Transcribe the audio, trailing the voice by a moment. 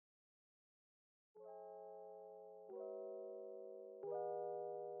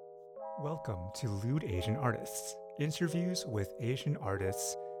Welcome to Lewd Asian Artists, interviews with Asian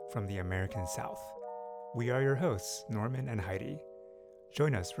artists from the American South. We are your hosts, Norman and Heidi.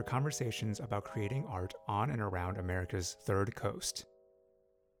 Join us for conversations about creating art on and around America's Third Coast.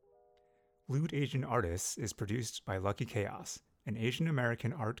 Lewd Asian Artists is produced by Lucky Chaos, an Asian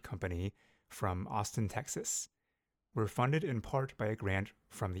American art company from Austin, Texas. We're funded in part by a grant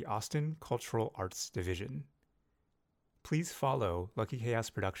from the Austin Cultural Arts Division. Please follow Lucky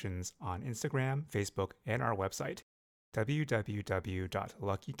Chaos Productions on Instagram, Facebook, and our website,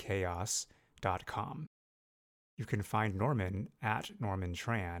 www.luckychaos.com. You can find Norman at Norman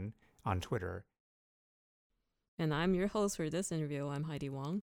Tran on Twitter. And I'm your host for this interview. I'm Heidi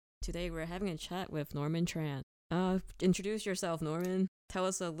Wong. Today we're having a chat with Norman Tran. Introduce yourself, Norman. Tell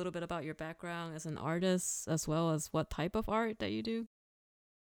us a little bit about your background as an artist, as well as what type of art that you do.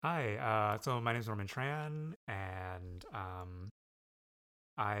 Hi, so my name is Norman Tran, and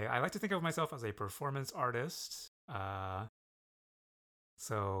I like to think of myself as a performance artist.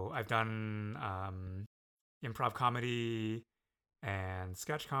 So I've done improv comedy and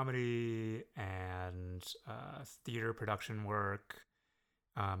sketch comedy and theater production work,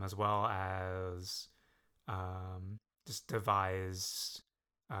 as well as just devised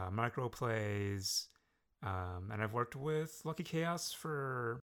micro plays. And I've worked with Lucky Chaos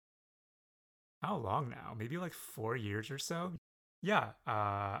for how long now? Maybe like 4 years or so. Yeah,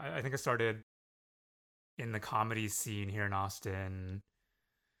 I think I started in the comedy scene here in Austin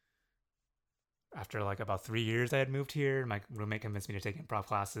after like about 3 years I had moved here. My roommate convinced me to take improv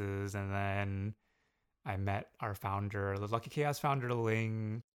classes, and then I met our founder, the Lucky Chaos founder,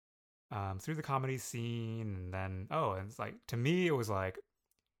 Ling, through the comedy scene. And then, and it's like, to me, it was like,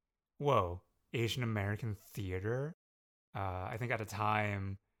 whoa, Asian American theater. I think at a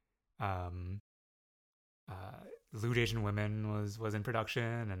time, Lewd Asian Women was in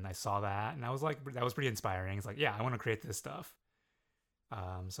production, and I saw that, and I was like, that was pretty inspiring. It's like, yeah, I want to create this stuff.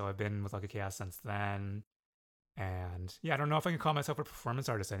 So I've been with Lucky Chaos since then, and yeah, I don't know if I can call myself a performance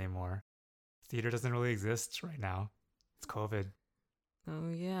artist anymore. Theater doesn't really exist right now. It's COVID. Oh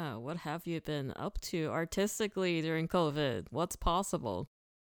yeah, what have you been up to artistically during COVID? What's possible?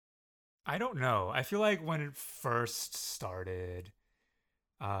 I don't know. I feel like when it first started,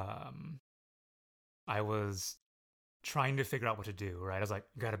 I was trying to figure out what to do, right? I was like,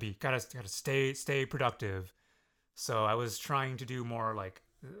 gotta stay productive. So I was trying to do more like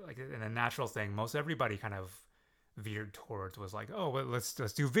in a natural thing. Most everybody kind of veered towards was like, oh, well, let's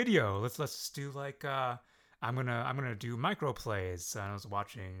do video. Let's do like I'm gonna do micro plays. And I was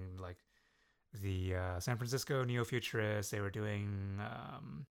watching like the San Francisco Neo Futurists. They were doing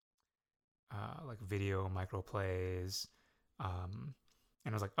like video micro plays, and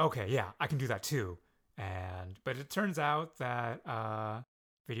I was like, okay, yeah, I can do that too. But it turns out that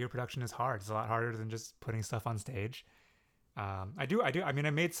video production is hard. It's a lot harder than just putting stuff on stage. I do. I mean,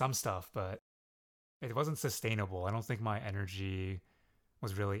 I made some stuff, but it wasn't sustainable. I don't think my energy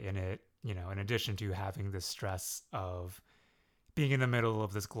was really in it. You know, in addition to having this stress of being in the middle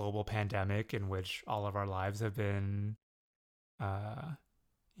of this global pandemic in which all of our lives have been,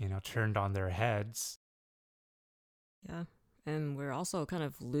 turned on their heads. Yeah. And we're also kind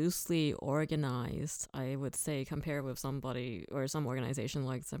of loosely organized, I would say, compared with somebody or some organization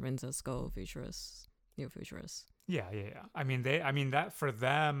like San Francisco Futurists, Neo Futurists. Yeah. I mean, that for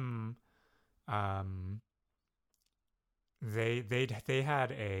them, they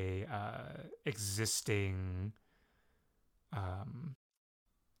had a existing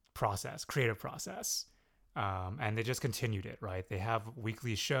creative process, and they just continued it, right? They have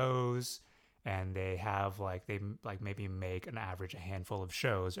weekly shows, and they have they maybe make an average a handful of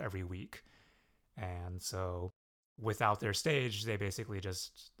shows every week. And so without their stage, they basically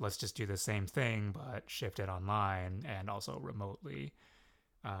let's just do the same thing but shift it online and also remotely.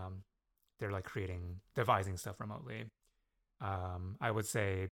 They're like devising stuff remotely. I would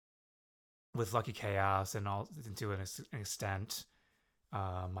say with Lucky Chaos and all to an extent,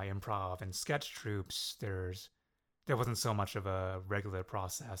 my improv and sketch troops, there wasn't so much of a regular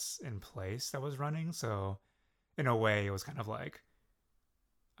process in place that was running. So in a way, it was kind of like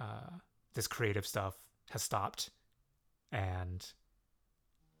this creative stuff has stopped, and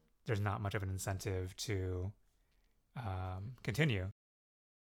there's not much of an incentive to continue.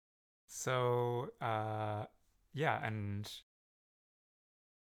 So yeah, and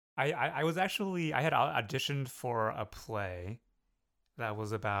I was actually, I had auditioned for a play that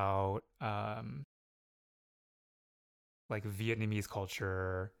was about like Vietnamese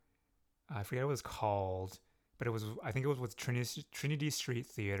culture. I forget what it was called, but I think it was with Trinity Street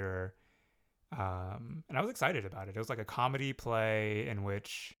Theater. And I was excited about it. It was like a comedy play in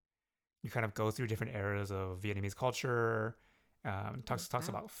which you kind of go through different eras of Vietnamese culture. Talks Wow.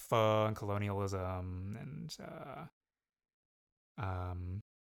 about pho and colonialism and um,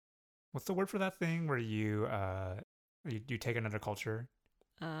 what's the word for that thing where you take another culture?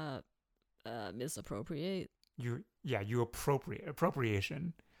 Uh, misappropriate. You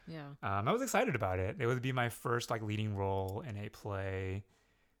appropriation. Yeah. I was excited about it. It would be my first like leading role in a play,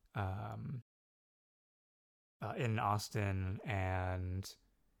 um, in Austin, and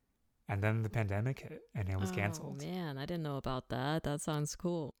then the pandemic hit and it was Oh canceled. man, I didn't know about that. That sounds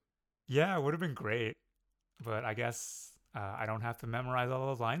cool. Yeah, it would have been great, but I guess I don't have to memorize all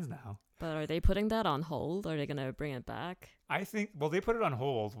those lines now. But are they putting that on hold? Are they gonna bring it back? I think well they put it on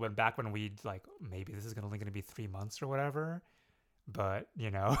hold when we like maybe this is only going to be 3 months or whatever, but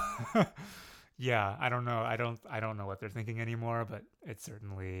yeah, I don't know. I don't know what they're thinking anymore, but it's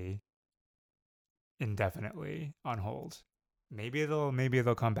certainly indefinitely on hold. Maybe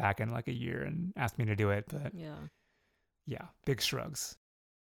they'll come back in like a year and ask me to do it, but Yeah. yeah, big shrugs.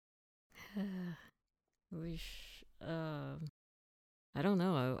 we I don't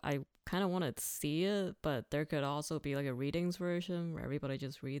know. I kind of want to see it, but there could also be like a readings version where everybody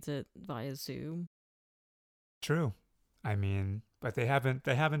just reads it via Zoom. True. I mean, but they haven't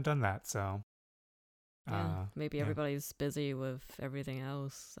done that, so Yeah, maybe yeah. everybody's busy with everything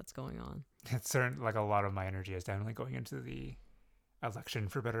else that's going on. It's certain like a lot of my energy is definitely going into the election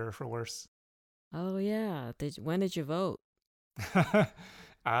for better or for worse. Oh yeah, when did you vote?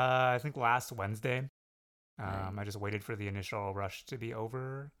 I think last Wednesday. I I just waited for the initial rush to be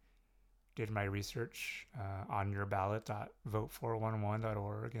over. Did my research on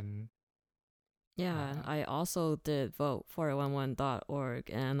yourballot.vote411.org and Yeah, uh, I also did vote 411.org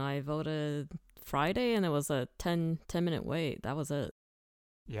and I voted Friday and it was a 10 minute wait. That was it.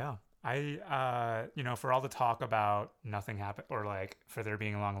 yeah, I for all the talk about nothing happened or like for there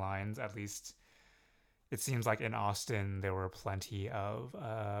being long lines, at least it seems like in Austin there were plenty of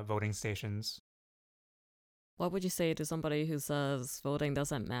voting stations. What would you say to somebody who says voting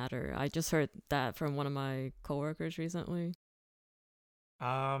doesn't matter? I just heard that from one of my coworkers recently.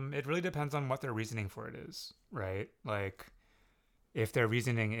 It really depends on what their reasoning for it is, right? Like if their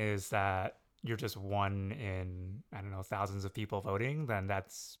reasoning is that you're just one in, I don't know, thousands of people voting, then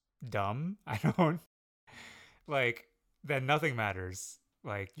that's dumb. I don't like, then nothing matters.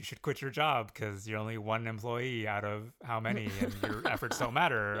 Like, you should quit your job because you're only one employee out of how many and your efforts don't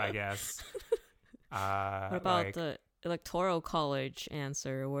matter, I guess. What about Like, the electoral college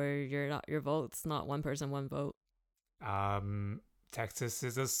answer where your vote's not one person, one vote? um, Texas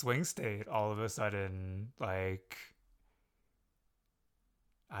is a swing state all of a sudden. Like,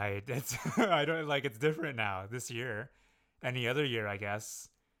 it's, I don't like, it's different now this year. Any other year, I guess.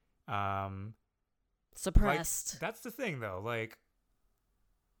 Um, like Suppressed. that's the thing though. Like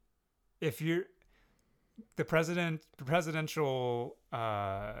if you're the president, the presidential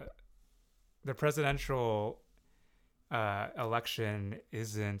election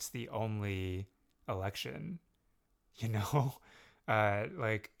isn't the only election. You know,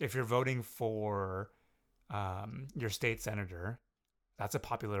 like if you're voting for your state senator, that's a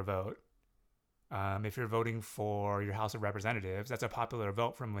popular vote. If you're voting for your House of Representatives, that's a popular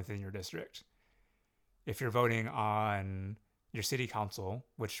vote from within your district. If you're voting on your city council,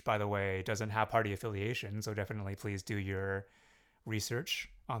 which by the way doesn't have party affiliation, so definitely please do your research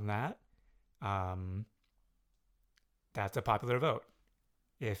on that. Um, that's a popular vote.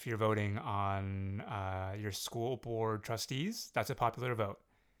 If you're voting on your school board trustees, that's a popular vote.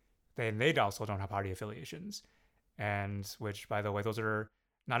 They also don't have party affiliations, and which by the way, those are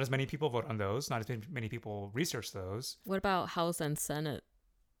not as many people vote on those. Not as many people research those. What about House and Senate?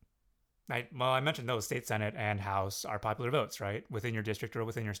 I mentioned those state senate and house are popular votes, right, within your district or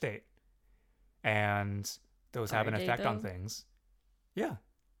within your state, and those have Are an they effect on though? things. Yeah,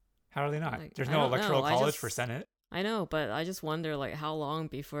 how are they not? Like There's I no don't know. electoral college for senate. I know, but I just wonder like how long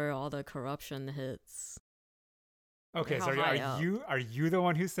before all the corruption hits. Like Okay, how so high up? are you the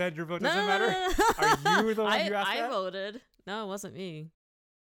one who said your vote No, doesn't no, matter? no, no, Are no. you the one who asked I that? voted. No, it wasn't me.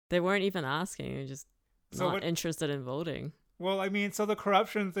 They weren't even asking. They're just So not what? interested in voting. Well, I mean, so the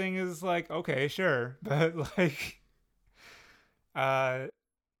corruption thing is like okay, sure, but uh,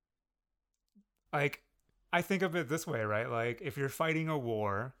 like I think of it this way, right? Like if you're fighting a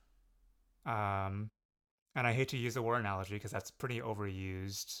war, um, and I hate to use the war analogy because that's pretty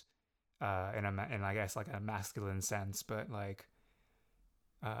overused in I guess like a masculine sense, but like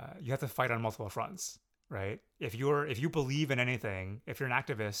you have to fight on multiple fronts, right? If you believe in anything, if you're an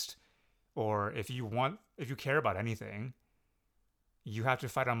activist, or if you care about anything, you have to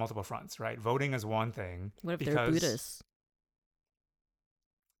fight on multiple fronts, right? Voting is one thing What if they're because Buddhists?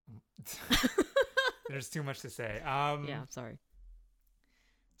 There's too much to say. Yeah, sorry.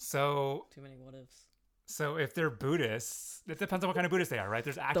 So Too many what ifs. so if they're Buddhists, it depends on what kind of Buddhists they are, right?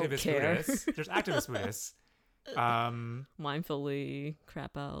 There's Don't activist care. Buddhists. There's activist Buddhists. Mindfully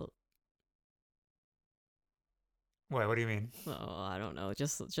crap out. What do you mean? Oh, I don't know.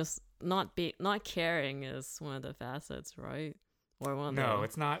 Just not caring is one of the facets, right? Or one of No, the...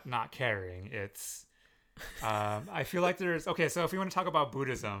 it's not caring. It's I feel like there's okay, so if we want to talk about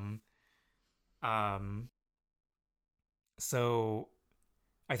Buddhism, so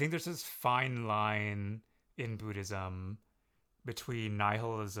I think there's this fine line in Buddhism between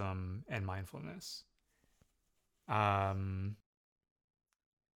nihilism and mindfulness. I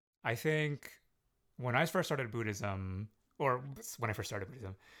think when I first started Buddhism, or when I first started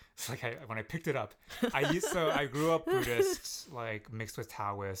Buddhism, it's like when I picked it up, I grew up Buddhist, like mixed with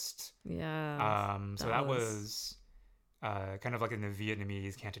Taoist. Yeah. So that was kind of like in the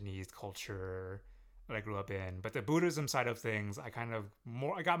Vietnamese, Cantonese culture that I grew up in. But the Buddhism side of things, I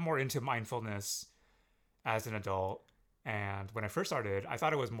got more into mindfulness as an adult. And when I first started, I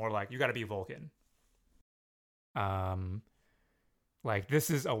thought it was more like you got to be Vulcan. Like this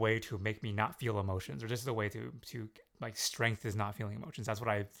is a way to make me not feel emotions, or this is a way to like strength is not feeling emotions. That's what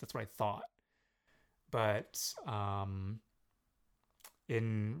I thought. But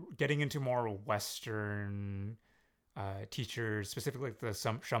in getting into more Western teachers, specifically like the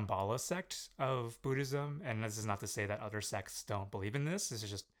Shambhala sect of Buddhism, and this is not to say that other sects don't believe in this. This is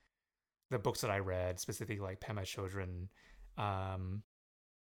just the books that I read, specifically like Pema Chodron.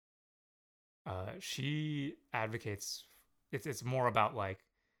 She advocates it's more about like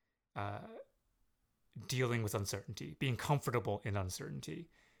dealing with uncertainty, being comfortable in uncertainty,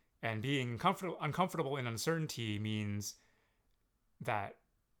 and being uncomfortable in uncertainty means that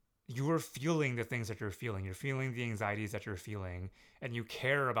you are feeling the things that you're feeling. You're feeling the anxieties that you're feeling, and you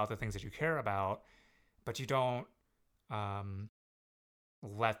care about the things that you care about, but you don't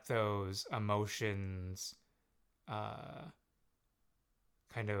let those emotions kind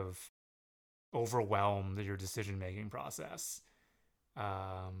of overwhelm your decision-making process.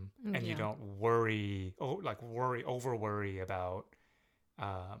 And you don't worry about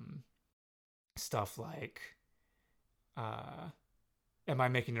stuff like am I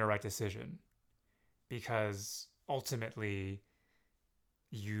making the right decision? Because ultimately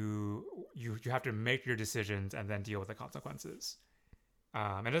you have to make your decisions and then deal with the consequences.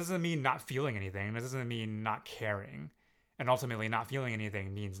 It doesn't mean not feeling anything. It doesn't mean not caring. And ultimately not feeling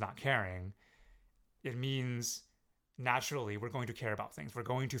anything means not caring. It means naturally we're going to care about things. We're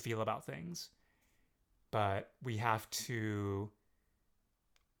going to feel about things. But we have to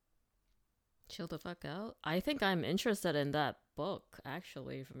chill the fuck out. I think I'm interested in that book,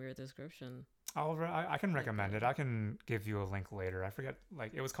 actually, from your description. I can recommend it. I can give you a link later. I forget,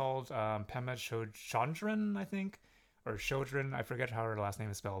 like, it was called Pema Chodron, I think, or Chodron. I forget how her last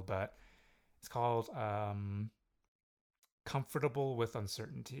name is spelled, but it's called Comfortable with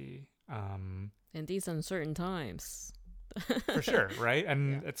Uncertainty. In these uncertain times. For sure, right?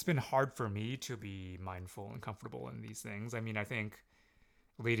 And it's been hard for me to be mindful and comfortable in these things. I mean, I think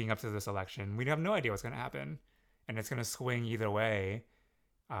leading up to this election, we have no idea what's going to happen. And it's going to swing either way,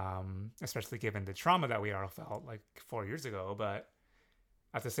 especially given the trauma that we all felt like 4 years ago. But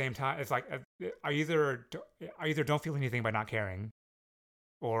at the same time, it's like I either don't feel anything by not caring,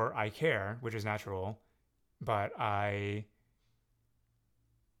 or I care, which is natural, but I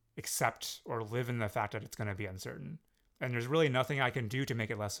accept or live in the fact that it's going to be uncertain. And there's really nothing I can do to make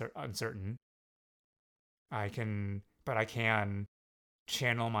it less uncertain. I can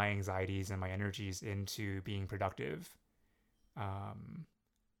channel my anxieties and my energies into being productive,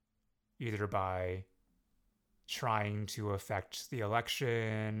 either by trying to affect the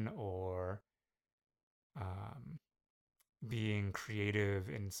election or being creative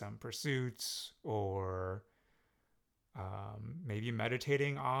in some pursuits, or maybe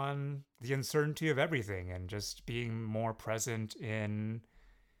meditating on the uncertainty of everything and just being more present in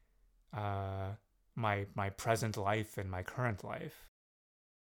my present life and my current life.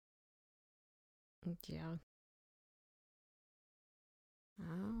 Yeah.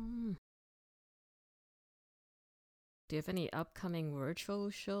 Do you have any upcoming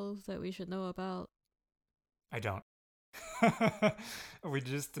virtual shows that we should know about? I don't. We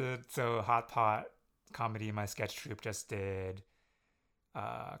just did, so Hot Pot Comedy, my sketch troupe, just did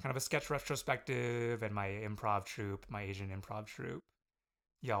kind of a sketch retrospective, and my improv troupe, my Asian improv troupe,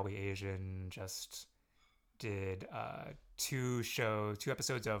 Yaoi Asian, just did two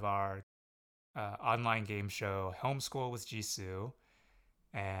episodes of our online game show Homeschool with Jisoo,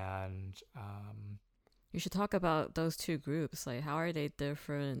 and You should talk about those two groups. Like, how are they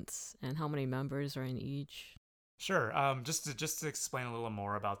different, and how many members are in each? Sure. Just to explain a little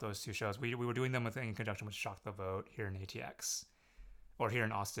more about those two shows, we were doing them in conjunction with Shock the Vote here in ATX, or here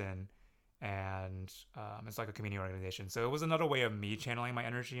in Austin, and it's like a community organization. So it was another way of me channeling my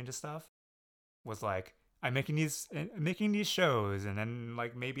energy into stuff. Was like, I'm making these shows, and then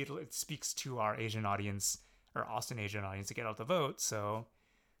like maybe it speaks to our Asian audience or Austin Asian audience to get out the vote. So,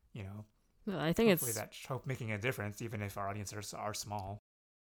 you know, Well, I think hopefully it's that's making a difference, even if our audiences are small.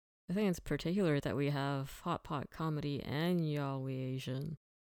 I think it's particular that we have hot pot comedy and yaoi Asian.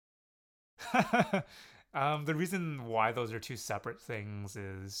 The reason why those are two separate things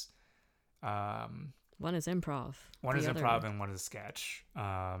is One is improv. one the is other- improv and one is sketch.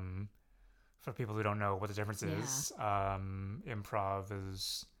 For people who don't know what the difference is, improv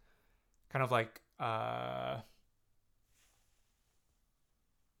is kind of like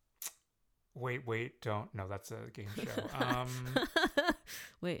wait, don't. No, that's a game show.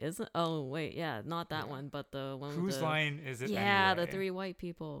 Wait, isn't? Oh, wait, yeah, not that Yeah. one, but the one. Whose with the, line is it? Yeah, anyway? the three white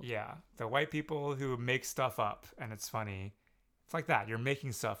people. Yeah, the white people who make stuff up and it's funny. It's like that. You're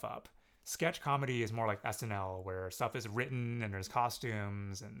making stuff up. Sketch comedy is more like SNL, where stuff is written and there's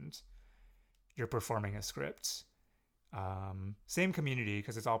costumes and you're performing a script. Same community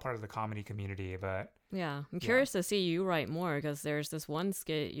because it's all part of the comedy community, but Yeah, I'm Yeah. curious to see you write more because there's this one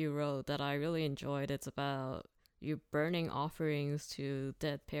skit you wrote that I really enjoyed. It's about you burning offerings to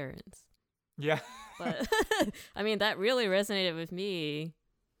dead parents. yeah. But I mean, that really resonated with me.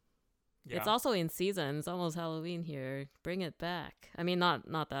 Yeah. It's also in season. It's almost Halloween here. Bring it back. I mean,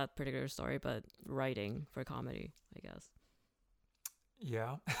 not that particular story, but writing for comedy, I guess.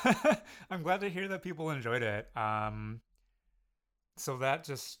 Yeah. I'm glad to hear that people enjoyed it. So that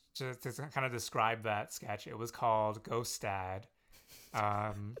just to kind of describe that sketch, it was called Ghost Dad.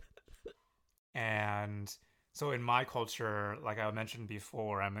 And so in my culture, like I mentioned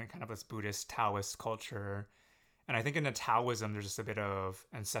before, I'm in kind of this Buddhist Taoist culture. And I think in the Taoism, there's just a bit of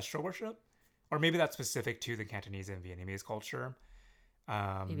ancestral worship. Or maybe that's specific to the Cantonese and Vietnamese culture.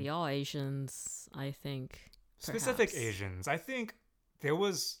 Maybe all Asians, I think. Specific perhaps. Asians. I think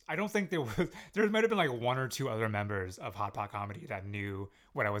I don't think there might have been like one or two other members of Hot Pot Comedy that knew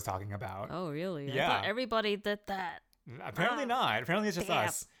what I was talking about. Oh, really? I Yeah. thought everybody did that. Apparently not. Apparently it's just Damn.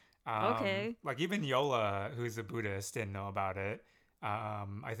 us. Okay. Like even Yola, who's a Buddhist, didn't know about it.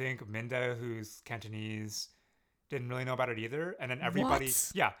 I think Minda, who's Cantonese, didn't really know about it either. And then everybody,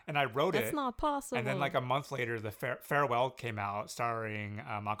 What? yeah. And I wrote That's it. not possible. And then like a month later, the Farewell came out, starring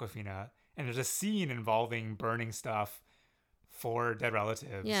Aquafina, and there's a scene involving burning stuff for dead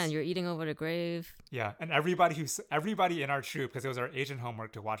relatives. Yeah, and you're eating over the grave. Yeah, and everybody in our troupe, because it was our Asian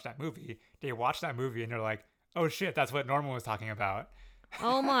homework to watch that movie, they watched that movie and they're like, "Oh shit, that's what Norman was talking about."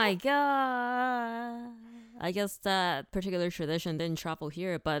 Oh my god. I guess that particular tradition didn't travel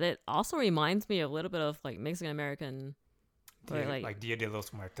here, but it also reminds me a little bit of like Mexican American. Or, like- Dia de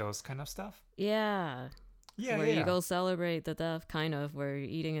los Muertos kind of stuff. Yeah. Yeah, where yeah. you go celebrate the death, kind of, where you're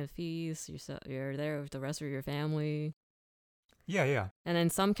eating a feast, you're there with the rest of your family. Yeah, yeah. And in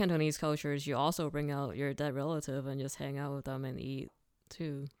some Cantonese cultures, you also bring out your dead relative and just hang out with them and eat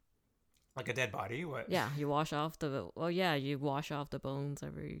too. Like a dead body. What? Yeah, you wash off you wash off the bones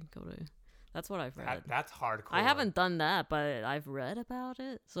every you go to. That's what I've read. That's hardcore. I haven't done that, but I've read about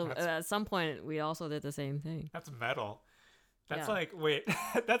it. So That's- at some point, we also did the same thing. That's metal. That's Yeah. like wait.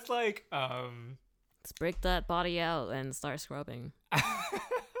 That's like Let's break that body out and start scrubbing.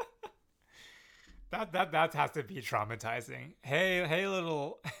 that has to be traumatizing. Hey,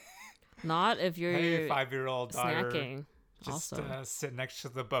 little. Not if you're Hey, 5-year-old daughter. snacking. Just Also, sit next to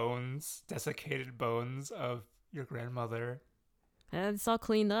the bones, desiccated bones of your grandmother. and it's all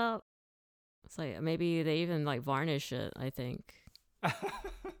cleaned up. It's like maybe they even like varnish it. I think.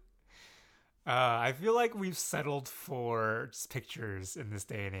 I feel like we've settled for just pictures in this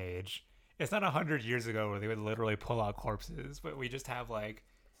day and age. It's not 100 years ago where they would literally pull out corpses, but we just have like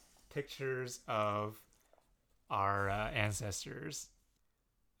pictures of our ancestors.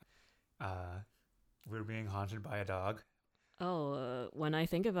 We're being haunted by a dog. Oh, when I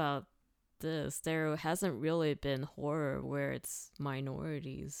think about this, there hasn't really been horror where it's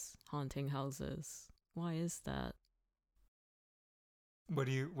minorities haunting houses. Why is that? What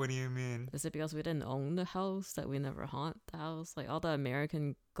do you mean? Is it because we didn't own the house that we never haunt the house? Like all the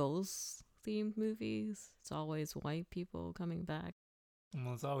American ghost themed movies, it's always white people coming back.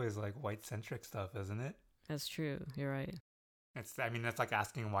 Well, it's always like white centric stuff, isn't it? That's true. You're right. I mean, that's like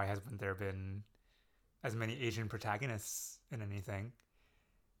asking why hasn't there been as many Asian protagonists in anything?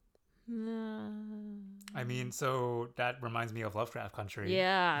 I mean, so that reminds me of Lovecraft Country.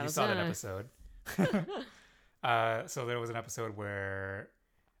 yeah, I You was saw that gonna- episode. So there was an episode where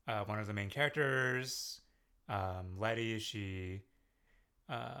one of the main characters, Letty, she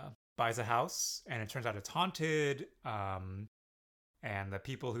buys a house, and it turns out it's haunted. And the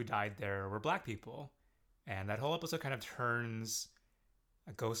people who died there were black people, and that whole episode kind of turns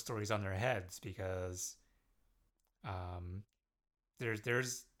ghost stories on their heads because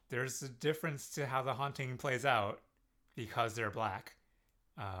there's a difference to how the haunting plays out because they're black.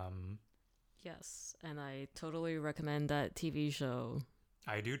 Yes, and I totally recommend that TV show.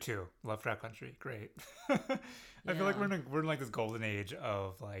 I do too. Lovecraft Country, great. I feel like we're in like this golden age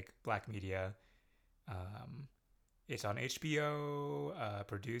of like black media. It's on HBO,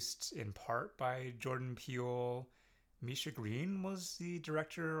 produced in part by Jordan Peele. Misha Green was the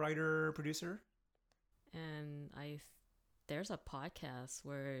director, writer, producer. And there's a podcast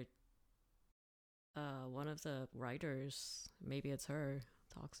where one of the writers, maybe it's her,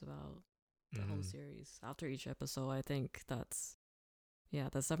 talks about the whole series after each episode. I think that's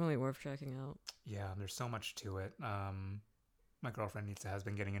definitely worth checking out. Yeah, there's so much to it. My girlfriend has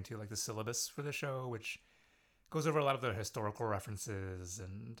been getting into like the syllabus for the show, which goes over a lot of the historical references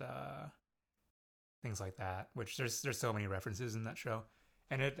and things like that. Which there's so many references in that show,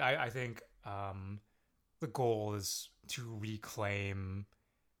 and I think the goal is to reclaim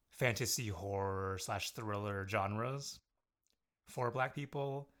fantasy horror / thriller genres for black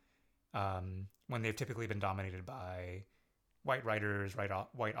people when they've typically been dominated by white writers,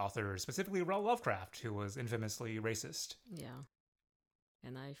 white authors, specifically Lovecraft, who was infamously racist. Yeah.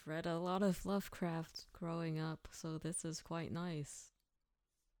 And I've read a lot of Lovecraft growing up, so this is quite nice.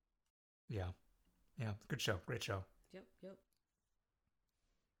 Yeah. Good show. Great show. Yep.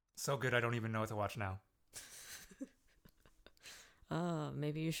 So good I don't even know what to watch now.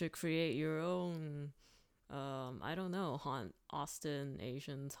 Maybe you should create your own, I don't know, Austin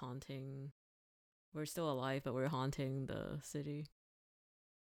Asians haunting. We're still alive, but we're haunting the city.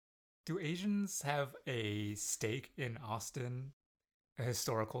 Do Asians have a stake in Austin? A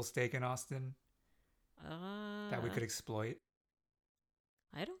historical stake in Austin? That we could exploit?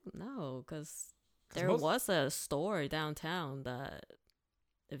 I don't know, because there was a store downtown that,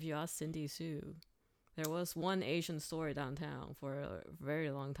 if you ask Cindy Sue, there was one Asian store downtown for a very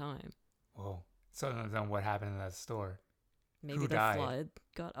long time. Whoa. So then what happened in that store? Maybe Who the died? flood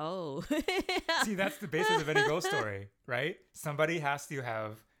got... Oh. See, that's the basis of any ghost story, right? Somebody has to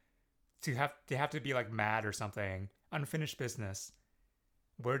have... They have to be like mad or something. Unfinished business.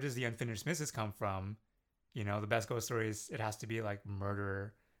 Where does the unfinished business come from? You know, the best ghost stories, it has to be like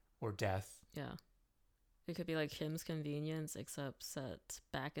murder or death. Yeah. It could be like Kim's Convenience, except set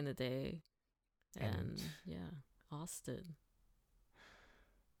back in the day. And yeah, Austin.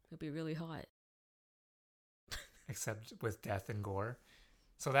 It'll be really hot. Except with death and gore.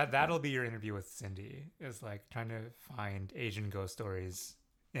 So that'll be your interview with Cindy, is like trying to find Asian ghost stories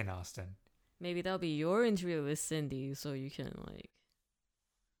in Austin. Maybe that'll be your interview with Cindy, so you can like...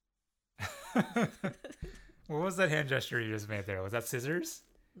 What was that hand gesture you just made there? Was that scissors?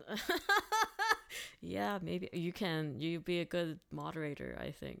 Yeah, maybe you be a good moderator,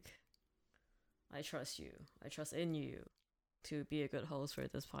 I think. I trust you. I trust in you to be a good host for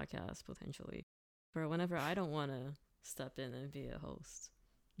this podcast, potentially. For whenever I don't want to step in and be a host.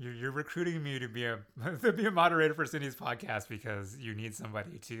 You're recruiting me to be a moderator for Cindy's podcast because you need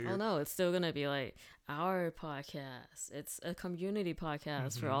somebody to... Oh no, it's still going to be like our podcast. It's a community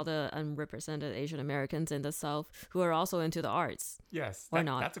podcast for all the unrepresented Asian Americans in the South who are also into the arts. Yes. Or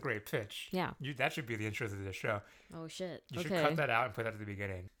not. That's a great pitch. Yeah. That should be the intro to the show. Oh shit. You should cut that out and put that at the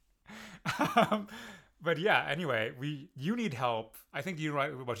beginning. But yeah, anyway, you need help. I think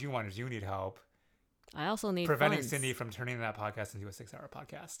what you want is you need help. I also need preventing funds. Cindy from turning that podcast into a 6-hour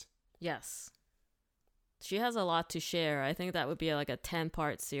podcast. Yes. She has a lot to share. I think that would be like a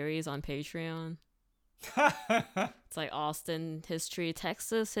 10-part series on Patreon. It's like Austin history,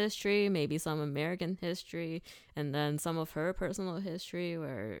 Texas history, maybe some American history, and then some of her personal history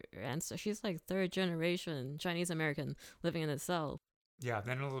and so she's like 3rd generation Chinese American living in the South. Yeah,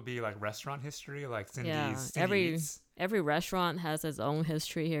 then it'll be like restaurant history, like Cindy's. Yeah, Cindy every restaurant has its own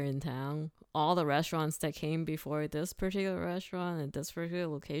history here in town. All the restaurants that came before this particular restaurant and this particular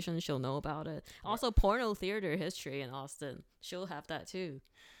location, she'll know about it. Also, porno theater history in Austin, she'll have that too.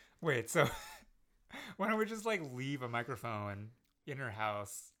 Wait, so why don't we just like leave a microphone in her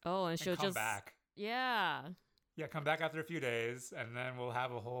house? Oh, and she'll come just back. Yeah. Yeah, come back after a few days, and then we'll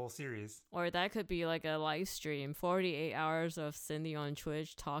have a whole series. Or that could be like a live stream, 48 hours of Cindy on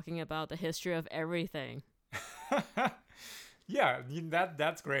Twitch talking about the history of everything. Yeah,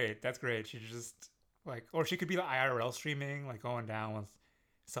 that's great. That's great. She just like, or she could be like IRL streaming, like going down with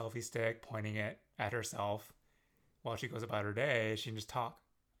selfie stick, pointing it at herself while she goes about her day. She can just talk.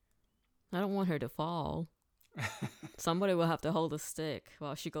 I don't want her to fall. Somebody will have to hold a stick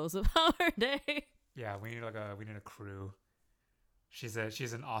while she goes about her day. Yeah, we need a crew. She's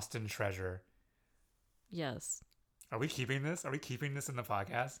an Austin treasure. Yes. Are we keeping this? Are we keeping this in the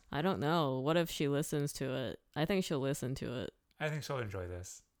podcast? I don't know. What if she listens to it? I think she'll listen to it. I think she'll enjoy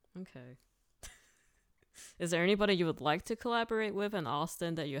this. Okay. Is there anybody you would like to collaborate with in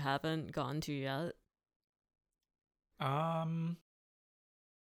Austin that you haven't gotten to yet?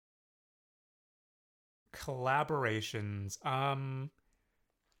 Collaborations.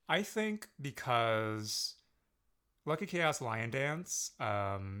 I think because Lucky Chaos Lion Dance,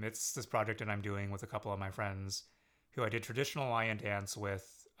 it's this project that I'm doing with a couple of my friends who I did traditional lion dance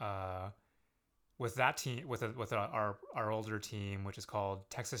with that team, with our older team, which is called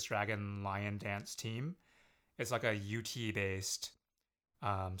Texas Dragon Lion Dance Team. It's like a UT based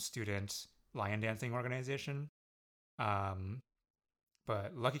student lion dancing organization.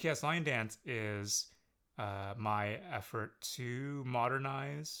 But Lucky Chaos Lion Dance is my effort to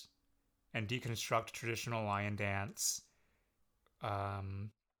modernize and deconstruct traditional lion dance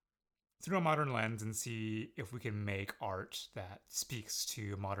through a modern lens and see if we can make art that speaks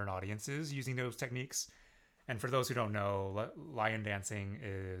to modern audiences using those techniques. And for those who don't know, lion dancing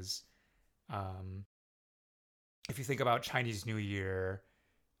is, if you think about Chinese New Year,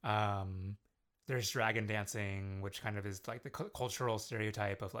 there's dragon dancing, which kind of is like the cultural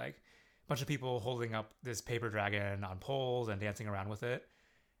stereotype of like a bunch of people holding up this paper dragon on poles and dancing around with it.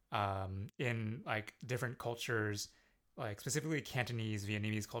 In like different cultures, like specifically Cantonese,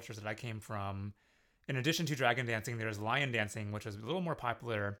 Vietnamese cultures that I came from, in addition to dragon dancing, there's lion dancing, which is a little more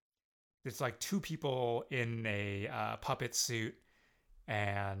popular. It's like two people in a puppet suit,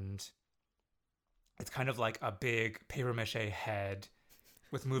 and it's kind of like a big paper mache head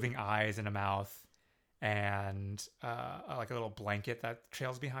with moving eyes and a mouth, and like a little blanket that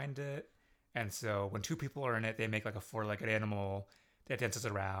trails behind it. And so when two people are in it, they make like a four-legged animal that dances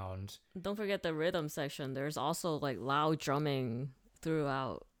around. Don't forget the rhythm section. There's also like loud drumming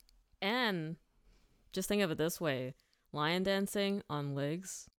throughout. And just think of it this way: lion dancing on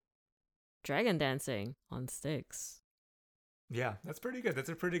legs, dragon dancing on sticks. Yeah, that's pretty good. That's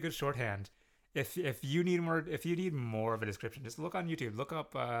a pretty good shorthand. If you need more of a description, just look on YouTube. Look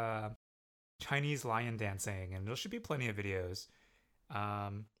up Chinese lion dancing, and there should be plenty of videos.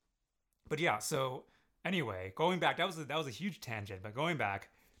 But yeah, so anyway, going back, that was a huge tangent. But going back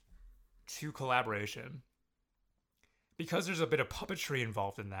to collaboration, because there's a bit of puppetry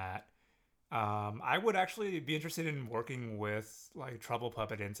involved in that, I would actually be interested in working with like Trouble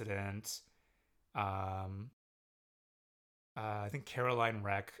Puppet Incident. I think Caroline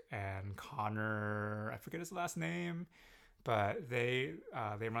Reck and Connor, I forget his last name, but they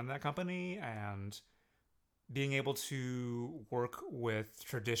run that company, and being able to work with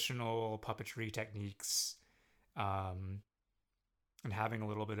traditional puppetry techniques, and having a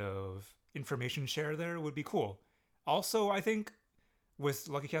little bit of information share there would be cool. Also, I think with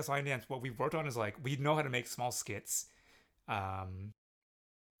Lucky Chaos Lion Dance, what we've worked on is like we know how to make small skits,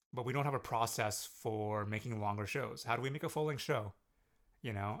 but we don't have a process for making longer shows. How do we make a full-length show?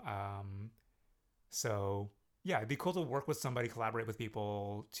 You know, so yeah, it'd be cool to work with somebody, collaborate with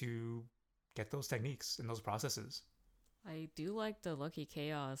people to get those techniques and those processes. I do like the Lucky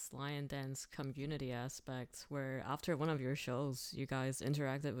Chaos Lion Dance community aspect where after one of your shows, you guys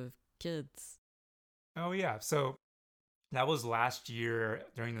interacted with kids. Oh yeah, so that was last year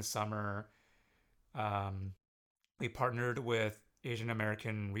during the summer. We partnered with Asian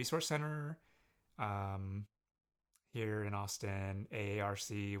American Resource Center here in Austin,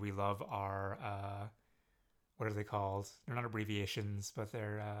 AARC. We love our, what are they called? They're not abbreviations, but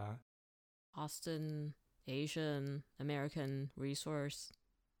they're... Austin Asian American Resource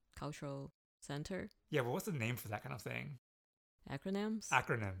Cultural Center. Yeah, but what's the name for that kind of thing? Acronyms?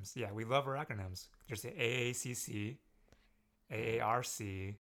 Acronyms. Yeah, we love our acronyms. There's the AACC,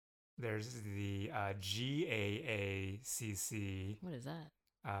 AARC. There's the GAACC. What is that?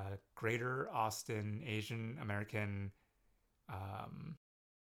 Greater Austin Asian American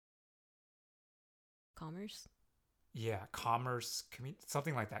Commerce? Yeah, commerce,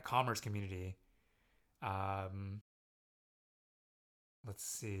 something like that. Commerce community. Let's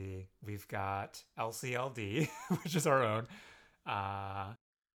see. We've got LCLD, which is our own.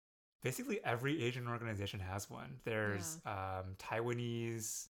 Basically, every Asian organization has one. There's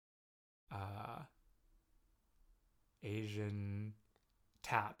Taiwanese, Asian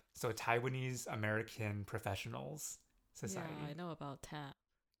TAP. So Taiwanese American Professionals Society. Yeah, I know about TAP.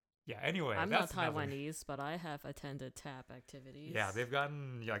 Yeah. Anyway, I'm not that's another. Taiwanese, but I have attended tap activities. Yeah, they've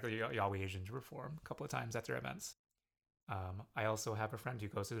gotten like Yahweh Asian to perform a couple of times at their events. I also have a friend who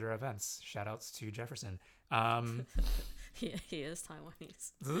goes to their events. Shout outs to Jefferson. Um, he is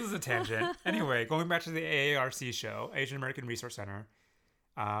Taiwanese. so this is a tangent. Anyway, going back to the AARC show, Asian American Resource Center.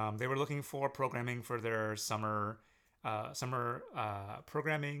 They were looking for programming for their summer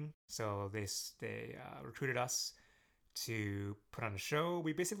programming. So they recruited us to put on a show.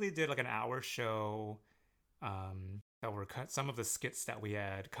 We basically did like an hour show that were some of the skits that we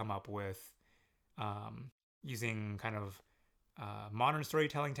had come up with using kind of modern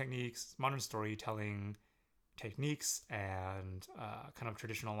storytelling techniques, and kind of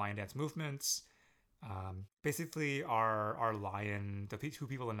traditional lion dance movements. Basically, our lion, the two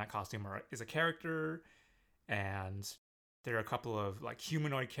people in that costume is a character, and there are a couple of like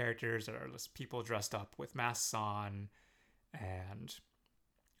humanoid characters that are just people dressed up with masks on, and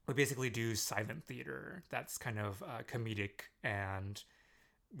we basically do silent theater that's kind of comedic, and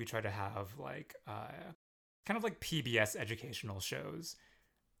we try to have like kind of like PBS educational shows.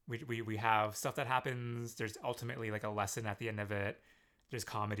 We have stuff that happens. There's ultimately like a lesson at the end of it. There's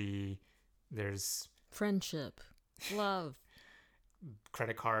comedy. There's Friendship, love,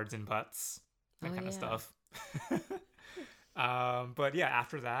 credit cards and butts, that kind of yeah. stuff. But yeah,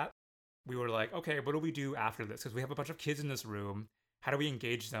 after that, we were like, okay, what do we do after this? Because we have a bunch of kids in this room. How do we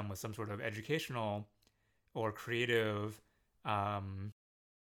engage them with some sort of educational or creative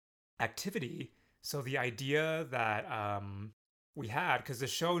activity? So the idea that we had, because the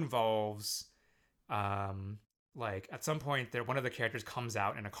show involves like at some point there one of the characters comes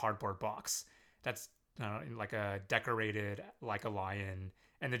out in a cardboard box that's like a decorated like a lion,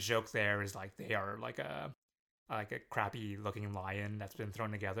 and the joke there is like they are like a crappy looking lion that's been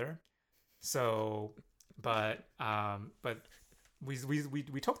thrown together. So but we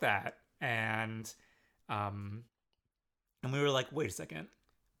took that and we were like, wait a second,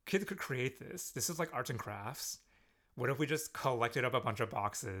 kids could create this is like arts and crafts. What if we just collected up a bunch of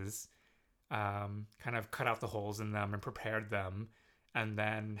boxes, kind of cut out the holes in them and prepared them, and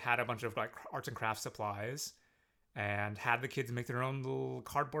then had a bunch of like arts and crafts supplies and had the kids make their own little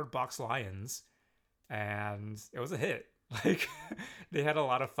cardboard box lions, and it was a hit. Like they had a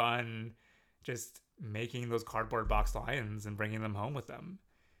lot of fun just making those cardboard box lions and bringing them home with them.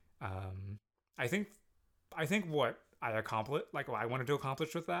 I think what I accomplished, like what I wanted to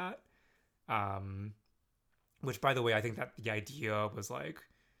accomplish with that, which by the way, I think that the idea was like,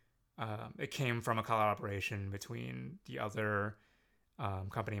 it came from a collaboration between the other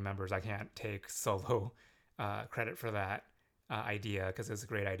company members. I can't take solo credit for that idea because it's a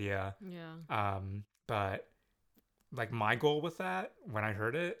great idea. Yeah. But like my goal with that, when I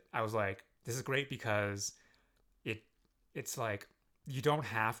heard it, I was like, this is great because it's like you don't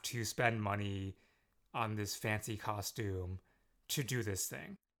have to spend money on this fancy costume to do this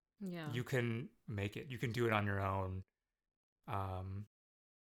thing. Yeah. You can make it. You can do it on your own.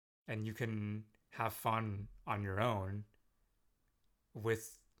 And you can have fun on your own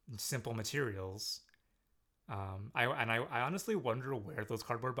with simple materials. I honestly wonder where those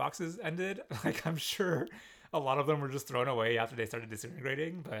cardboard boxes ended. Like I'm sure a lot of them were just thrown away after they started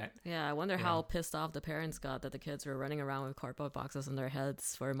disintegrating, but Yeah, I wonder how pissed off the parents got that the kids were running around with cardboard boxes in their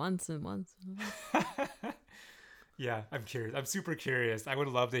heads for months and months. yeah, I'm curious. I'm super curious. I would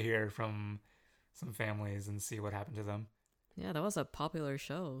love to hear from some families and see what happened to them. Yeah, that was a popular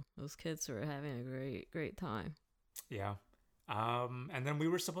show. Those kids were having a great time. Yeah. And then we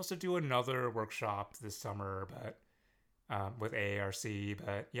were supposed to do another workshop this summer, but with AARC,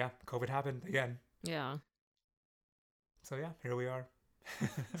 but yeah, COVID happened again. Yeah. So yeah, here we are. Would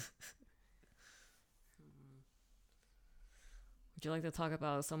you like to talk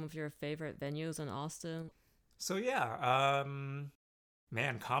about some of your favorite venues in Austin? So yeah,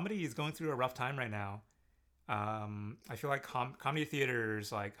 man, comedy is going through a rough time right now. I feel like comedy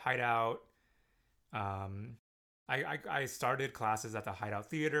theaters like Hideout. I started classes at the Hideout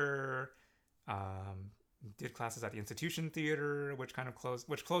Theater. Did classes at the Institution Theater, which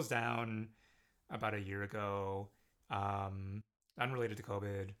closed down about a year ago. Unrelated to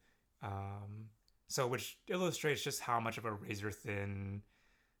COVID. So which illustrates just how much of a razor thin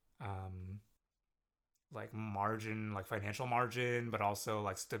like margin, like financial margin, but also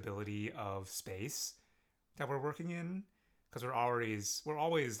like stability of space that we're working in, because we're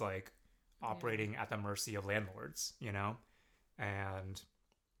always like operating at the mercy of landlords, you know? And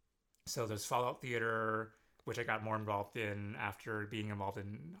so there's Fallout Theater, which I got more involved in after being involved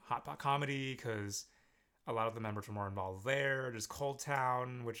in Hot Pot Comedy, because a lot of the members were more involved there. There's Cold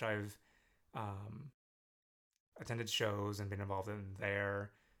Town, which I've attended shows and been involved in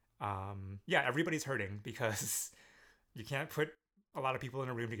there. Yeah, everybody's hurting because you can't put a lot of people in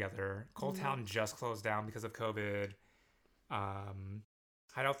a room together. Cold Town just closed down because of COVID.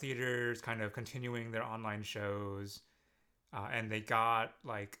 Hideout Theaters kind of continuing their online shows. And they got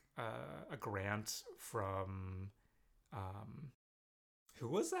like a grant from who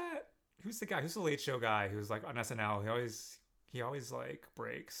was that? Who's the guy? Who's the Late Show guy who's like on SNL? He always like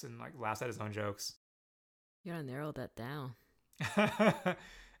breaks and like laughs at his own jokes. You gotta narrow that down.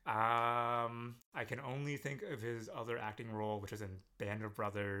 I can only think of his other acting role, which is in Band of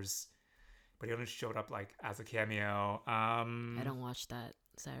Brothers, but he only showed up like as a cameo. I don't watch that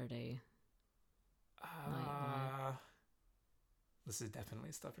Saturday night. This is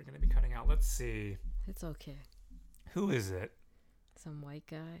definitely stuff you're going to be cutting out. Let's see. It's okay. Who is it? Some white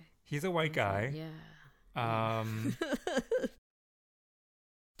guy. He's a white guy. Yeah.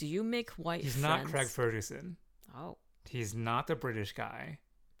 Do you make white He's friends? not Craig Ferguson. Oh. He's not the British guy.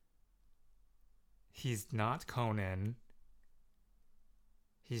 He's not Conan.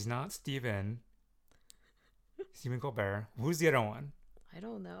 He's not Stephen Colbert. Who's the other one? I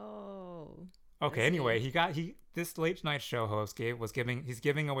don't know. Okay, anyway, this late night show host he's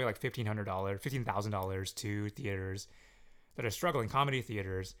giving away like $15,000 to theaters that are struggling, comedy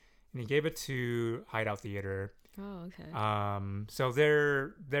theaters, and he gave it to Hideout Theater. Oh, okay. So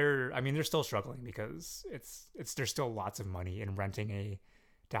they're still struggling because there's still lots of money in renting a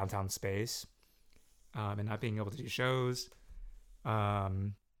downtown space, and not being able to do shows. But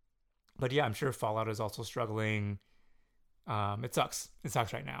yeah, I'm sure Fallout is also struggling. It sucks. It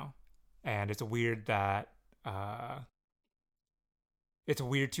sucks right now. And it's weird that it's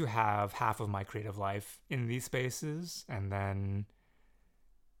weird to have half of my creative life in these spaces and then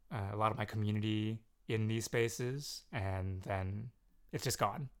a lot of my community in these spaces, and then it's just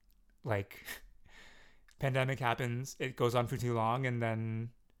gone. Like, pandemic happens, it goes on for too long, and then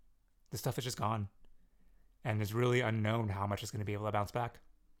the stuff is just gone. And it's really unknown how much it's going to be able to bounce back,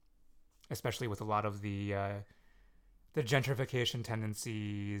 especially with a lot of the gentrification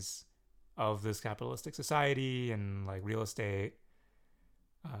tendencies of this capitalistic society and like real estate.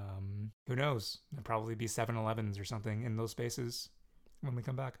 Who knows? There'll probably be 7-Elevens or something in those spaces when we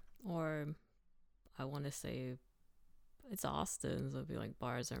come back. Or I want to say it's Austin, so it'll be like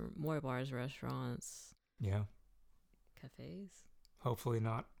more bars, restaurants. Yeah. Cafes. Hopefully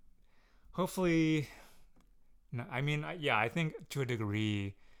not. Hopefully, no, I mean, yeah, I think to a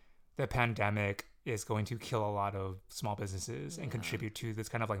degree, the pandemic is going to kill a lot of small businesses and contribute to this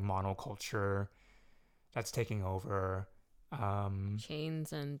kind of like monoculture that's taking over.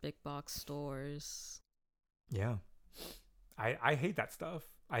 Chains and big box stores. Yeah. I hate that stuff.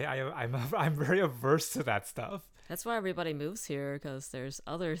 I'm very averse to that stuff. That's why everybody moves here, because there's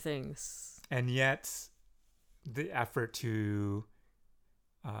other things. And yet, the effort to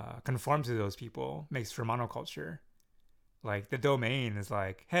conform to those people makes for monoculture. Like, the Domain is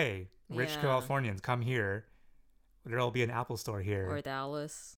like, hey, rich Californians, come here. There'll be an Apple store here. Or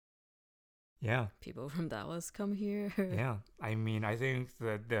Dallas. Yeah. People from Dallas come here. Yeah. I mean, I think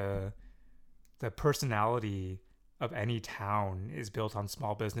that the personality of any town is built on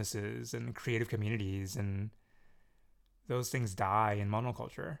small businesses and creative communities, and those things die in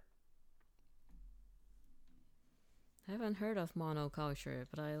monoculture. I haven't heard of monoculture,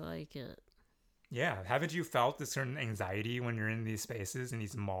 but I like it. Yeah. Haven't you felt this certain anxiety when you're in these spaces, in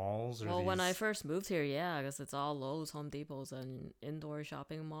these malls? Well, when I first moved here, yeah, because it's all Lowe's, Home Depots, and indoor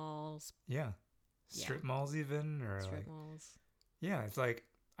shopping malls. Yeah. Strip malls even? Or strip like, malls. Yeah, it's like,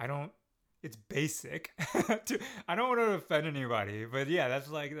 it's basic. I don't want to offend anybody, but yeah,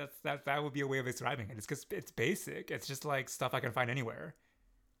 that would be a way of describing it. It's because it's basic. It's just like stuff I can find anywhere.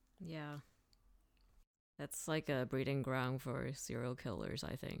 Yeah. That's like a breeding ground for serial killers,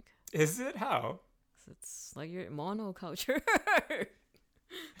 I think. Is it? How? It's like your monoculture.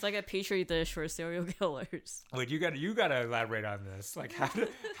 It's like a petri dish for serial killers. Wait, you gotta elaborate on this. Like,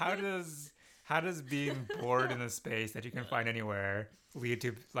 how does being bored in a space that you can find anywhere lead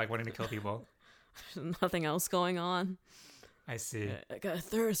to like wanting to kill people? Nothing else going on. I see. I got a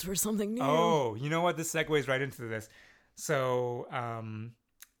thirst for something new. Oh, you know what? This segues right into this. So,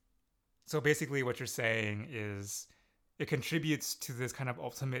 so basically, what you're saying is it contributes to this kind of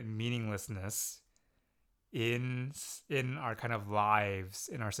ultimate meaninglessness in our kind of lives,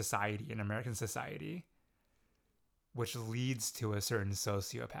 in our society, in American society, which leads to a certain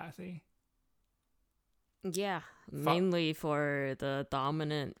sociopathy. Yeah, mainly for the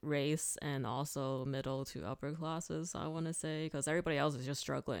dominant race and also middle to upper classes, I want to say, because everybody else is just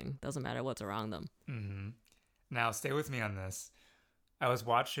struggling. Doesn't matter what's around them. Mm-hmm. Now, stay with me on this. I was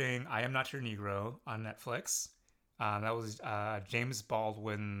watching I Am Not Your Negro on Netflix. That was James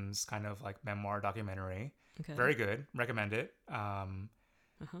Baldwin's kind of like memoir documentary. Okay. Very good. Recommend it. Uh-huh.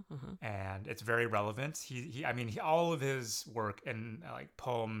 And it's very relevant. I mean, all of his work and like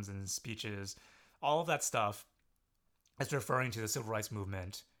poems and speeches, all of that stuff is referring to the civil rights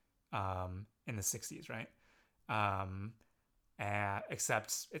movement in the 60s, right?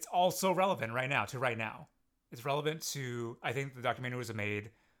 Except it's also relevant right now. It's relevant to, I think the documentary was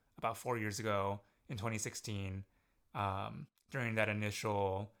made about 4 years ago in 2016 during that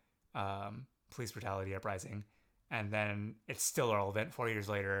initial police brutality uprising. And then it's still relevant 4 years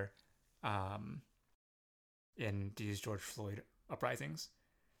later in these George Floyd uprisings.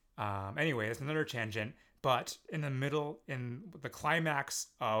 Anyway, it's another tangent. But in the climax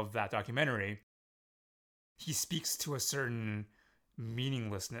of that documentary, he speaks to a certain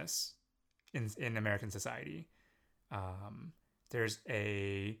meaninglessness in American society. Because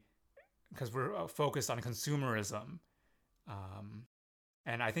we're focused on consumerism.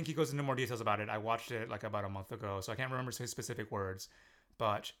 And I think he goes into more details about it. I watched it like about a month ago, so I can't remember his specific words.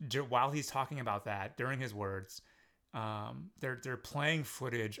 But while he's talking about that, during his words, they're playing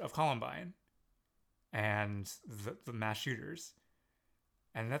footage of Columbine and the mass shooters,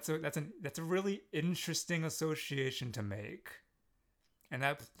 and that's a really interesting association to make, and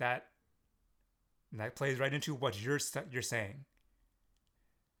that plays right into what you're saying,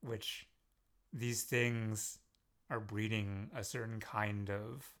 which these things are breeding a certain kind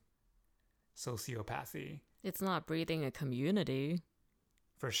of sociopathy. It's not breeding a community.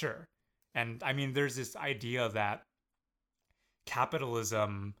 For sure. And I mean, there's this idea that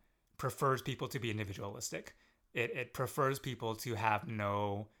capitalism prefers people to be individualistic. It prefers people to have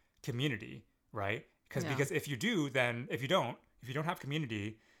no community, right? Because if you don't have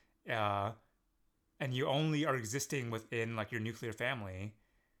community, and you only are existing within like your nuclear family,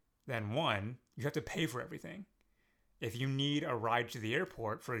 then one, you have to pay for everything. If you need a ride to the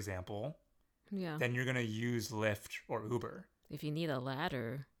airport, for example, then you're going to use Lyft or Uber. If you need a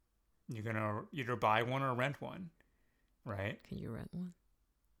ladder, you're going to either buy one or rent one, right? Can you rent one?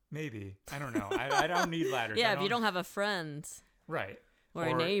 Maybe. I don't know. I don't need ladders. Yeah, if you don't have a friend. Right. Or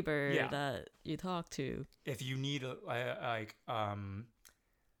a neighbor that you talk to. If you need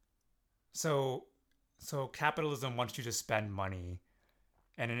so capitalism wants you to spend money.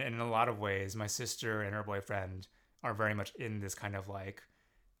 And in a lot of ways, my sister and her boyfriend are very much in this kind of like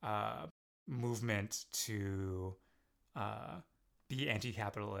movement to be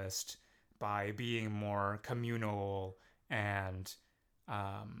anti-capitalist by being more communal and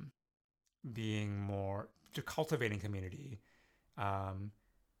being more to cultivating community.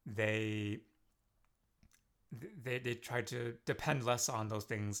 They try to depend less on those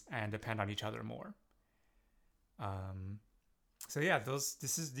things and depend on each other more. So yeah,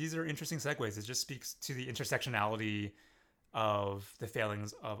 these are interesting segues. It just speaks to the intersectionality of the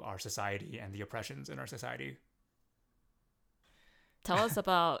failings of our society and the oppressions in our society. Tell us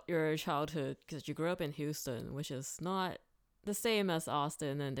about your childhood, because you grew up in Houston, which is not the same as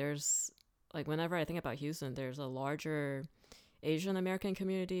Austin. And there's, like, whenever I think about Houston, there's a larger Asian American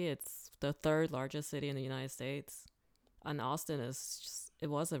community. It's the third largest city in the United States. And Austin it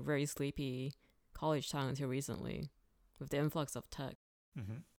was a very sleepy college town until recently, with the influx of tech.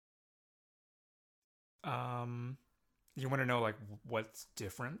 Mm-hmm. You want to know like what's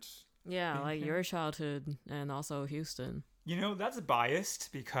different? Yeah, like your childhood and also Houston. You know, that's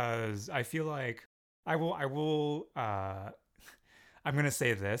biased because I feel like I will I'm going to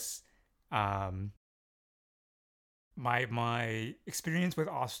say this. My experience with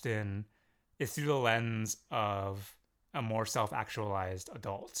Austin is through the lens of a more self-actualized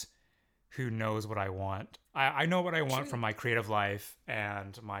adult who knows what I want. I know what I want from my creative life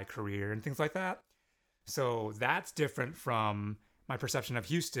and my career and things like that. So that's different from my perception of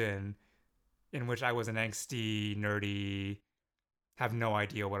Houston, in which I was an angsty, nerdy, have no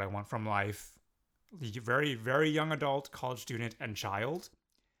idea what I want from life, very, very young adult, college student, and child.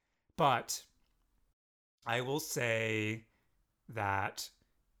 But I will say that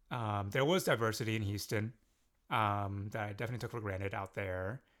there was diversity in Houston that I definitely took for granted out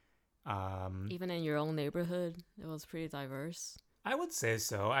there. Even in your own neighborhood, it was pretty diverse. I would say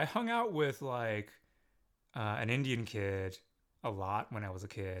so. I hung out with like an Indian kid a lot when I was a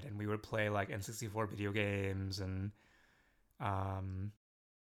kid, and we would play like N64 video games, and our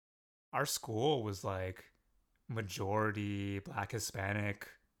school was like majority Black, Hispanic,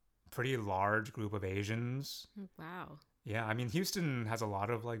 pretty large group of Asians. Wow. Yeah, I mean, Houston has a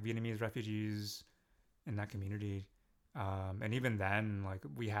lot of like Vietnamese refugees in that community. And even then, like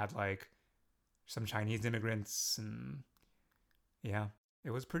we had like some Chinese immigrants, and yeah,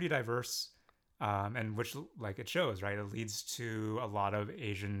 it was pretty diverse. and which like it shows, right? It leads to a lot of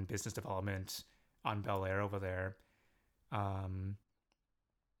Asian business development on Bel Air over there.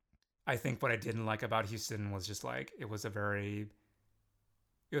 I think what I didn't like about Houston was just like it's a very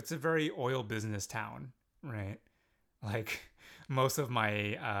oil business town, right? Like most of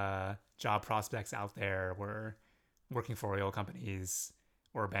my job prospects out there were working for oil companies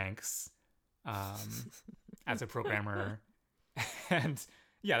or banks as a programmer. And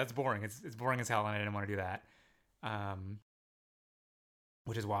yeah, that's boring. It's boring as hell, and I didn't want to do that.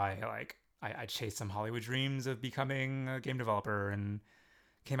 Which is why I chased some Hollywood dreams of becoming a game developer and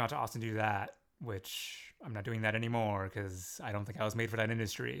came out to Austin to do that, which I'm not doing that anymore because I don't think I was made for that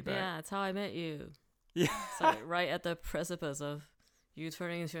industry. But Yeah, that's how I met you. yeah, So right at the precipice of you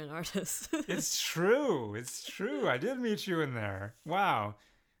turning into an artist. it's true. It's true. I did meet you in there. Wow,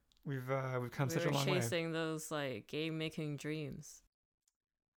 we've come We such a were long way. chasing those like game making dreams.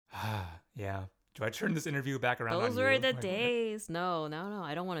 Yeah. Do I turn this interview back around? Those on were you? the Like, what? days. No.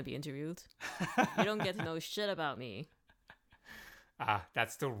 I don't want to be interviewed. You don't get to know shit about me.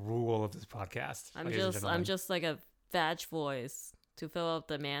 That's the rule of this podcast. I'm just like a vag voice to fill up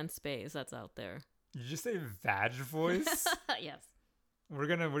the man space that's out there. You just say vag voice? Yes. We're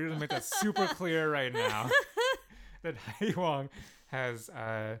gonna make that super clear right now that Heidi Wong has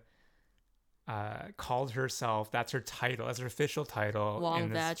called herself. That's her title. That's her official title. Wong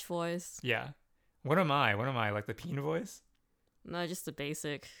vag voice. Yeah. What am I? Like the peen voice? No, just the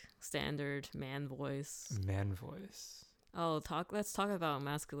basic standard man voice. Man voice. Oh, let's talk about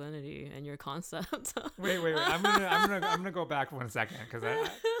masculinity and your concept. Wait. I'm gonna go back for 1 second because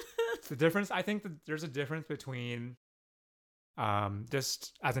the difference. I think that there's a difference between,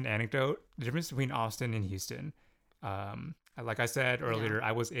 just as an anecdote, the difference between Austin and Houston. Like I said earlier,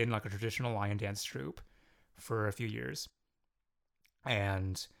 I was in like a traditional lion dance troupe for a few years,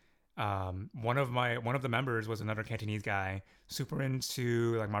 and one of the members was another Cantonese guy, super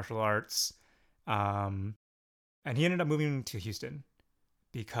into like martial arts, and he ended up moving to Houston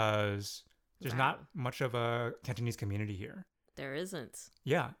because there's not much of a Cantonese community here. There isn't.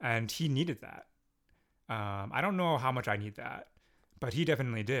 Yeah, and he needed that. I don't know how much I need that, but he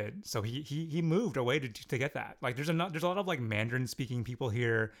definitely did. So he moved away to get that. Like there's a lot of like Mandarin speaking people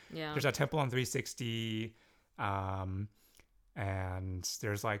here. Yeah. There's a temple on 360, and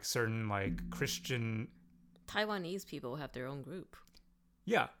there's like certain like Christian. Taiwanese people have their own group.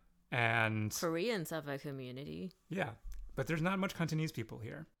 Yeah, and Koreans have a community. yeah, but there's not much Cantonese people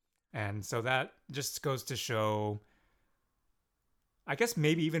here, and so that just goes to show, I guess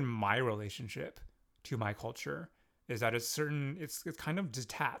maybe even my relationship to my culture is that it's kind of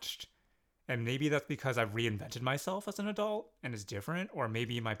detached. And maybe that's because I've reinvented myself as an adult and it's different, or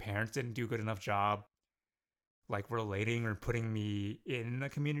maybe my parents didn't do a good enough job like relating or putting me in a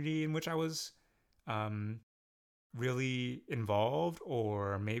community in which I was really involved,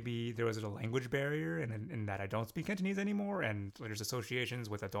 or maybe there was a language barrier in that I don't speak Cantonese anymore, and there's associations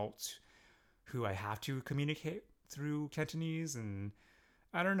with adults who I have to communicate through Cantonese, and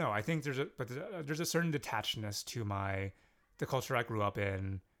I don't know. I think there's a certain detachedness to the culture I grew up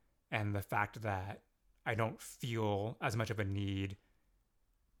in, and the fact that I don't feel as much of a need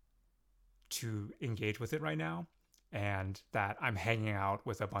to engage with it right now, and that I'm hanging out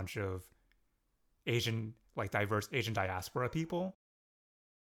with a bunch of Asian, like diverse Asian diaspora people,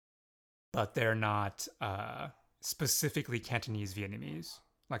 but they're not specifically Cantonese Vietnamese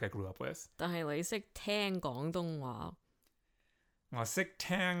like I grew up with. 但係你識聽廣東話。我識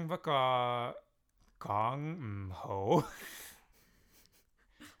聽，不過講唔好。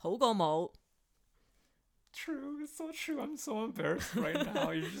好過冇。True, it's so true. I'm so embarrassed right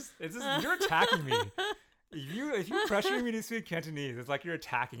now. You're attacking me. If you're pressuring me to speak Cantonese, it's like you're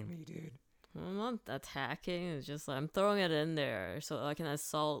attacking me, dude. I'm not attacking. It's just I'm throwing it in there so I can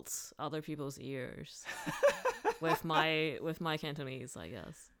assault other people's ears with my Cantonese, I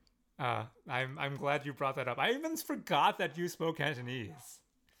guess. I'm glad you brought that up. I even forgot that you spoke Cantonese.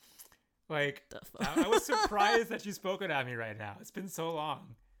 Like, I was surprised that you spoke it at me right now. It's been so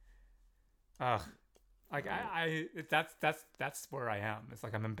long. Ugh. Like that's where I am. It's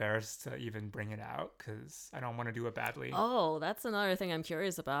like I'm embarrassed to even bring it out because I don't want to do it badly. Oh, that's another thing I'm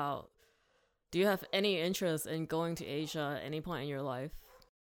curious about. Do you have any interest in going to Asia at any point in your life?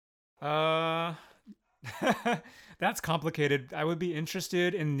 That's complicated. I would be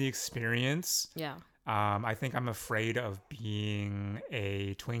interested in the experience. Yeah. I think I'm afraid of being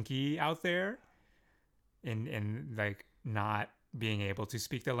a Twinkie out there, in like not being able to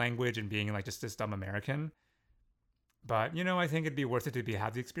speak the language and being like just this dumb American. But I think it'd be worth it to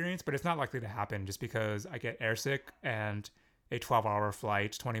have the experience. But it's not likely to happen just because I get airsick and a 12-hour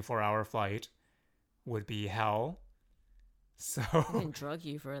flight, 24-hour flight would be hell. So We can drug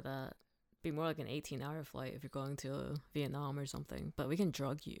you for that. Be more like an 18-hour flight if you're going to Vietnam or something. But we can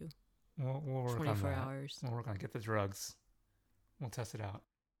drug you. we'll work on 24 that. hours. We'll work on get the drugs. We'll test it out.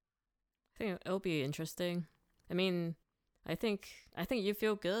 I think it'll be interesting. I mean, I think you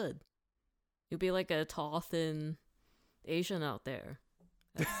feel good. You'll be like a tall, thin Asian out there.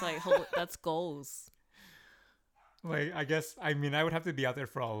 That's like that's goals. Like, I mean, I would have to be out there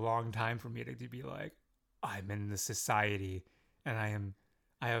for a long time for me to be like, I'm in the society and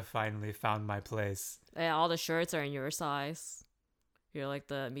I have finally found my place. Yeah, all the shirts are in your size. You're like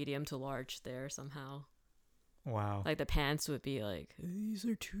the medium to large there somehow. Wow. Like the pants would be like, these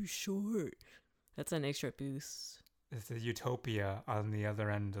are too short. That's an extra boost. It's a utopia on the other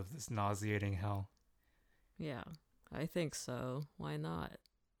end of this nauseating hell. Yeah, I think so. Why not?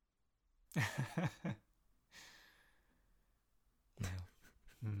 Yeah.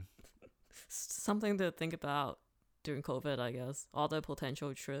 Hmm. Something to think about during COVID, I guess. All the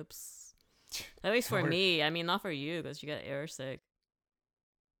potential trips. At least for me. I mean, not for you because you get airsick.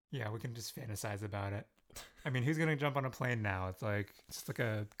 Yeah, we can just fantasize about it. I mean, who's gonna jump on a plane now? It's like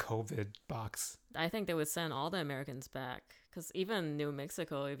a COVID box. I think they would send all the Americans back. Because even New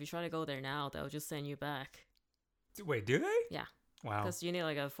Mexico, if you try to go there now, they'll just send you back. Wait, do they? Yeah. Wow. Because you need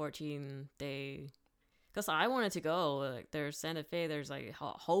like a 14-day. Because I wanted to go. Like, there's Santa Fe. There's like a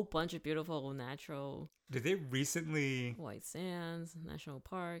whole bunch of beautiful natural Did they recently national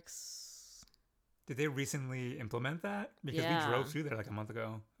parks. implement that? Because Yeah. we drove through there like a month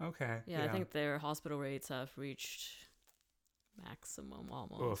ago. Okay. Yeah, I think their hospital rates have reached maximum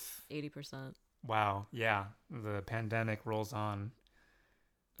almost. Oof. 80%. Wow. Yeah. The pandemic rolls on.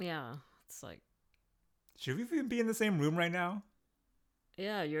 Yeah, it's like, Should we even be in the same room right now?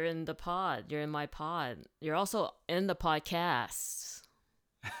 yeah, you're in the pod. You're in my pod. You're also in the podcast.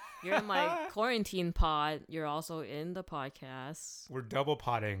 You're in my quarantine pod. You're also in the podcast. We're double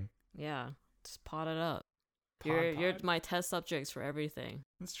potting. Yeah, just pot it up. You're Pod. my test subjects for everything.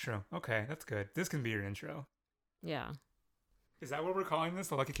 That's true. Okay, that's good. This can be your intro. Yeah. Is that what we're calling this?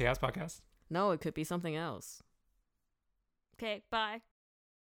 The Lucky Chaos Podcast? No, it could be something else. Okay, bye.